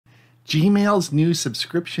Gmail's new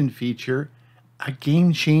subscription feature, a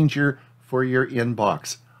game changer for your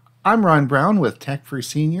inbox. I'm Ron Brown with Tech for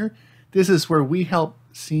Senior. This is where we help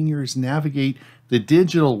seniors navigate the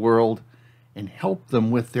digital world and help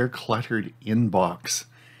them with their cluttered inbox.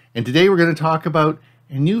 And today we're going to talk about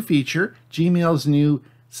a new feature, Gmail's new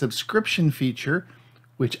subscription feature,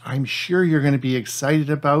 which I'm sure you're going to be excited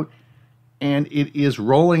about, and it is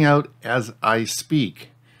rolling out as I speak.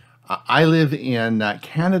 I live in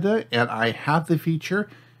Canada and I have the feature.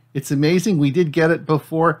 It's amazing. We did get it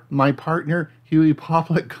before my partner,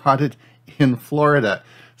 ℙ𝕝𝕂𝕒𝕼, got it in Florida.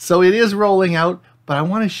 So it is rolling out, but I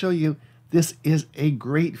want to show you this is a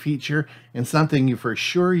great feature and something you for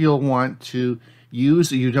sure you'll want to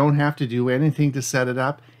use. You don't have to do anything to set it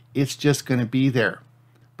up. It's just going to be there.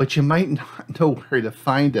 But you might not know where to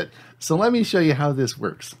find it. So let me show you how this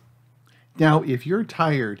works. Now, if you're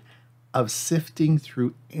tired of sifting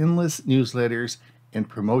through endless newsletters and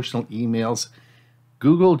promotional emails,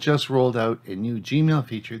 Google just rolled out a new Gmail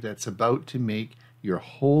feature that's about to make your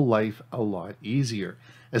whole life a lot easier,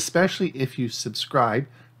 especially if you subscribe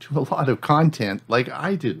to a lot of content like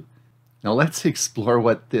I do. Now let's explore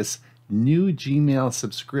what this new Gmail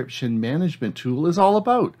subscription management tool is all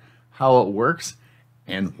about, how it works,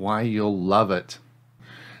 and why you'll love it.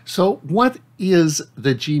 So what is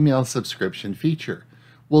the Gmail subscription feature?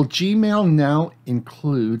 Well, Gmail now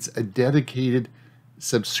includes a dedicated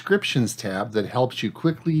subscriptions tab that helps you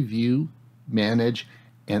quickly view, manage,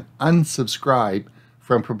 and unsubscribe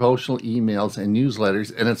from promotional emails and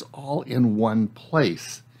newsletters, and it's all in one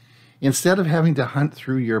place. Instead of having to hunt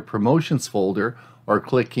through your promotions folder or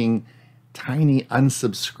clicking tiny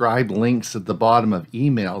unsubscribe links at the bottom of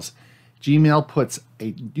emails, Gmail puts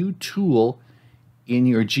a new tool in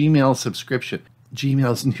your Gmail subscription.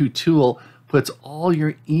 Gmail's new tool puts all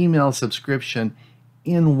your email subscription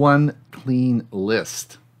in one clean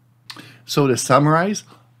list. So to summarize,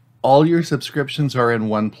 all your subscriptions are in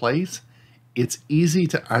one place. It's easy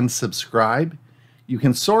to unsubscribe. You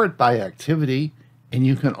can sort by activity, and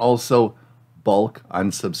you can also bulk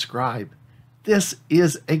unsubscribe. This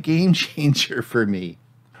is a game changer for me.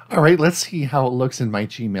 All right, let's see how it looks in my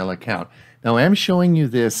Gmail account. Now I'm showing you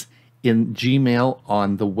this in Gmail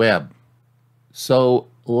on the web. So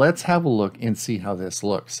let's have a look and see how this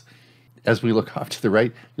looks. As we look off to the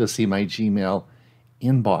right, you'll see my Gmail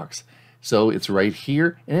inbox. So it's right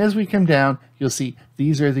here. And as we come down, you'll see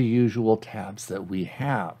these are the usual tabs that we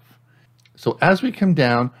have. So as we come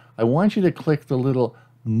down, I want you to click the little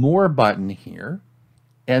More button here.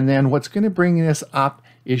 And then what's going to bring this up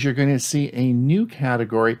is you're going to see a new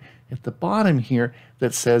category at the bottom here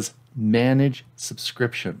that says Manage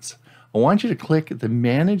Subscriptions. I want you to click the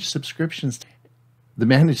Manage Subscriptions, the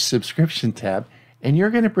Manage Subscription tab, and you're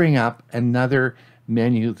going to bring up another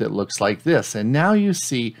menu that looks like this. And now you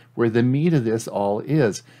see where the meat of this all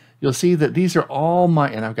is. You'll see that these are all my,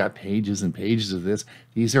 and I've got pages and pages of this,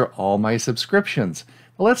 these are all my subscriptions.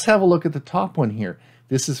 Well, let's have a look at the top one here.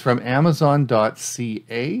 This is from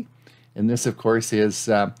Amazon.ca, and this of course is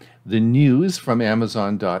the news from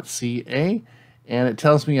Amazon.ca, and it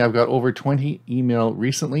tells me I've got over 20 email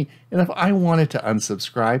recently, and if I wanted to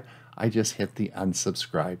unsubscribe, I just hit the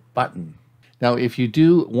unsubscribe button. Now if you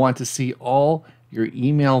do want to see all your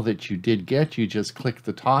email that you did get, you just click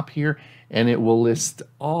the top here and it will list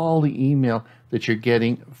all the email that you're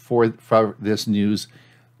getting for this news,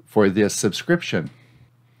 for this subscription.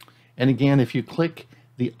 And again, if you click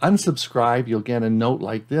the unsubscribe, you'll get a note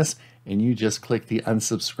like this, and you just click the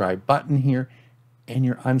unsubscribe button here and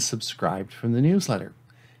you're unsubscribed from the newsletter.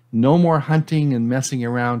 No more hunting and messing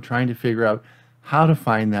around trying to figure out how to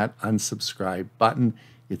find that unsubscribe button.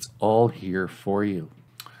 It's all here for you.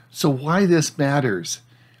 So why this matters?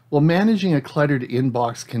 Well, managing a cluttered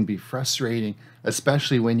inbox can be frustrating,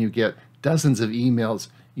 especially when you get dozens of emails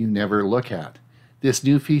you never look at. This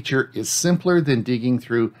new feature is simpler than digging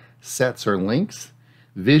through sets or links,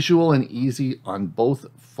 visual and easy on both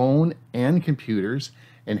phone and computers,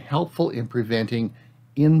 and helpful in preventing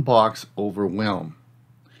inbox overwhelm.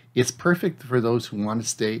 It's perfect for those who want to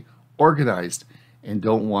stay organized and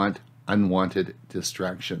don't want unwanted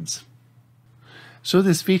distractions. So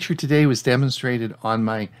this feature today was demonstrated on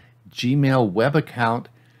my Gmail web account.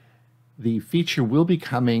 The feature will be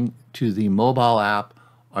coming to the mobile app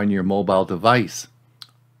on your mobile device.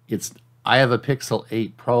 I have a Pixel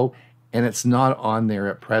 8 Pro and it's not on there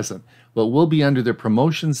at present, but will be under the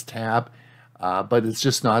promotions tab, but it's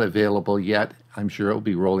just not available yet. I'm sure it will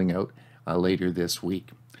be rolling out later this week.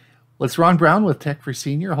 Well, it's Ron Brown with Tech for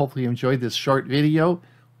Senior. Hopefully you enjoyed this short video.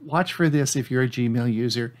 Watch for this if you're a Gmail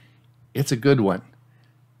user. It's a good one.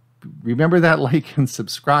 Remember that like and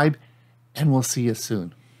subscribe, and we'll see you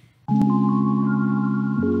soon.